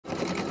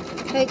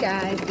Hey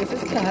guys, this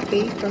is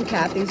Kathy from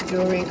Kathy's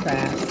Jewelry and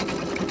Crafts.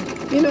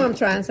 You know I'm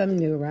trying something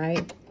new,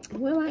 right?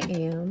 Well, I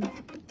am.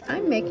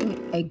 I'm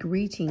making a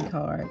greeting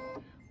card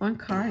on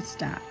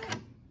cardstock.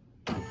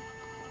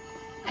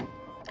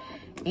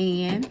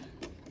 And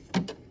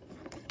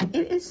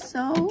it is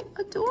so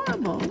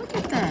adorable. Look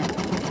at that.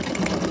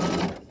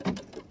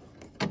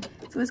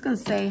 So it's going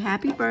to say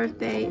happy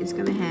birthday. It's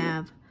going to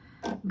have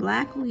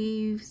black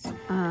leaves,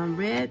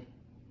 red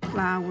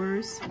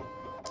flowers.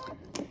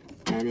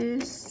 And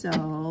it is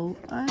so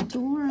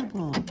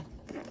adorable.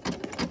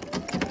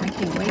 I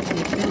can't wait till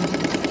it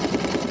finishes.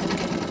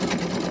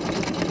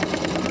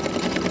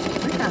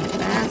 Look how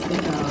fast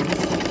it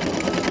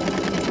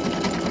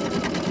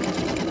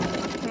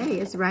goes.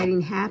 Okay, it's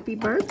writing happy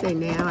birthday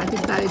now. I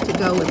decided to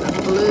go with a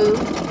blue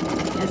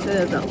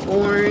instead of the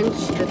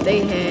orange that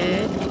they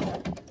had,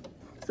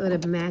 so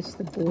to match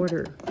the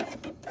border.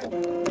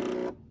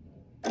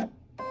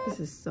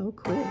 This is so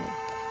cool.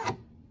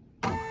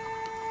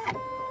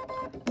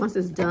 Once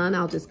it's done,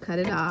 I'll just cut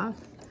it off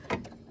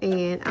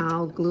and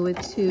I'll glue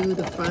it to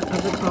the front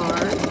of the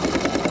card,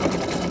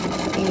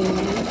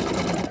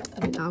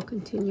 and then I'll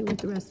continue with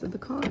the rest of the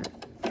card.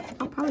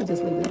 I'll probably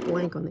just leave it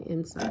blank on the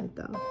inside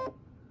though.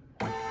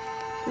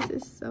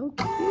 This is so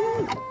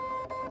cute.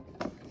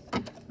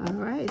 All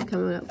right, it's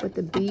coming up with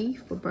the B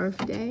for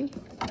birthday.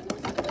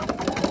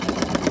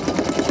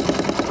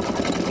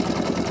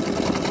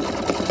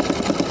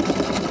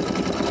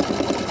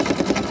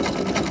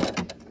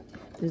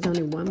 There's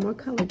only one more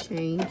color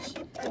change,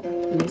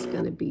 and it's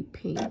going to be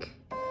pink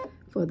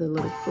for the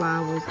little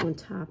flowers on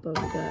top of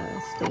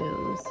the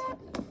stems.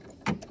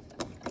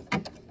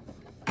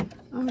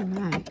 All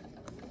right,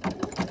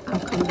 I'll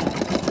come back.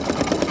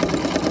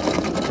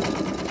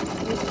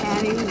 Just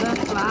adding the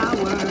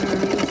flowers.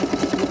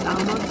 It's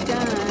almost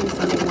done. It's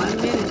only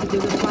 1 minute to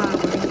do the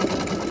flowers. I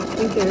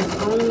think there's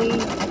only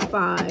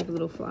 5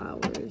 little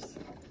flowers.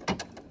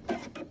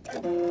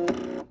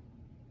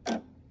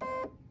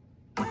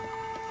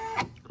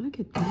 Look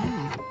at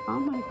that. Oh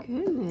my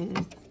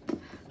goodness.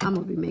 I'm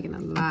going to be making a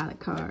lot of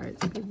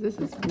cards because this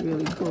is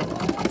really cool. Let's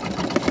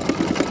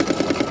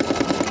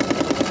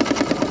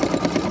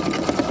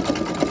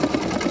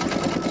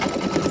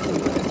see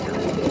what it's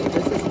going to do.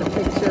 This is the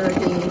picture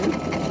again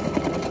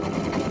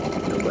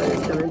of what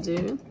it's going to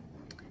do.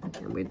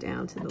 And we're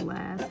down to the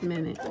last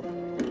minute.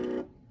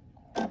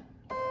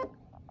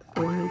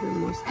 400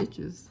 more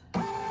stitches.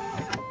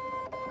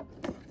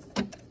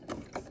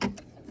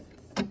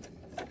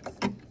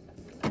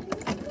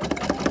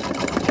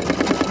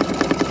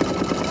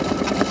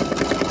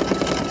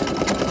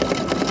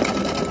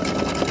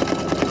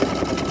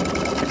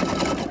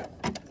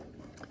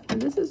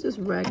 Just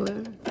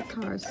regular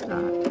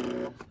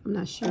cardstock. I'm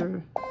not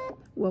sure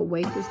what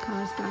weight this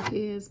cardstock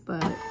is,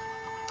 but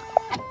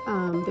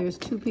there's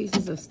 2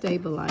 pieces of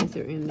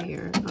stabilizer in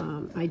there.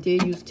 I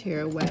did use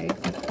tearaway.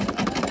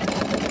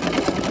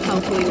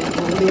 Hopefully that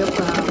won't be a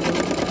problem.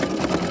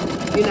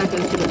 You're not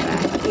going to see the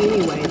back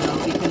anyway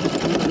though,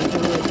 because I'm going to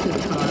glue it to the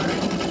card.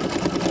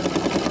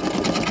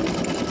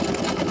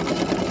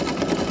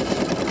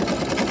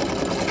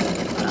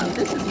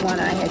 This is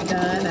one I had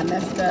done. I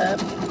messed up.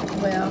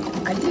 Well,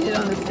 I did it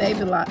on the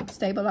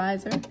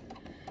stabilizer,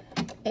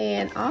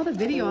 and all the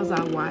videos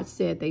I watched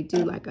said they do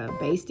like a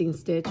basting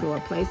stitch or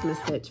a placement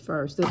stitch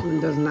first. This one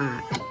does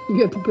not.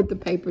 You have to put the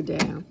paper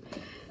down.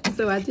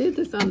 So I did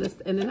this on this,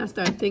 and then I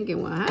started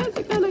thinking, well, how is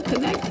it going to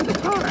connect to the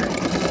card?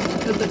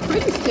 Because the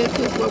pretty stitch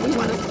is what we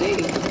want to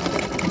see.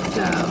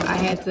 So I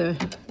had to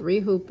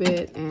rehoop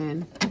it,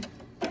 and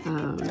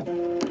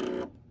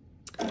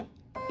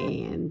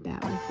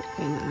that was,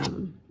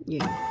 and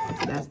yeah,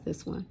 so that's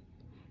this one.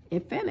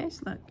 It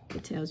finished. Look,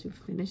 it tells you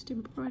finished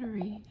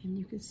embroidery, and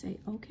you can say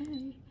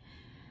okay.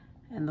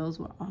 And those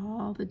were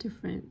all the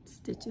different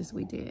stitches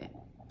we did.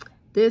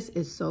 This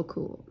is so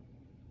cool.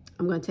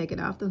 I'm going to take it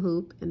off the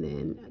hoop and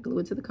then glue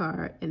it to the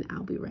card, and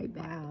I'll be right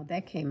back. Wow,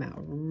 that came out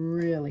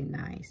really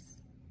nice.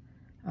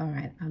 All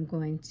right, I'm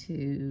going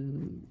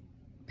to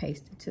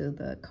paste it to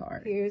the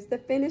card. Here's the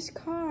finished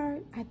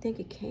card. I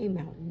think it came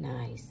out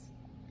nice.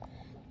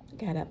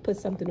 Gotta put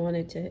something on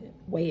it to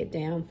weigh it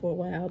down for a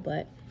while,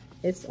 but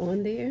it's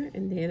on there,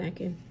 and then I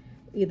can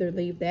either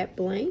leave that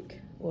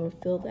blank or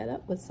fill that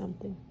up with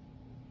something.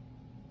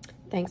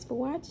 Thanks for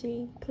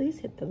watching. Please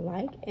hit the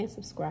like and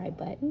subscribe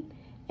button,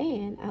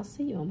 and I'll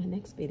see you on my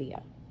next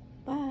video.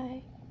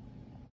 Bye.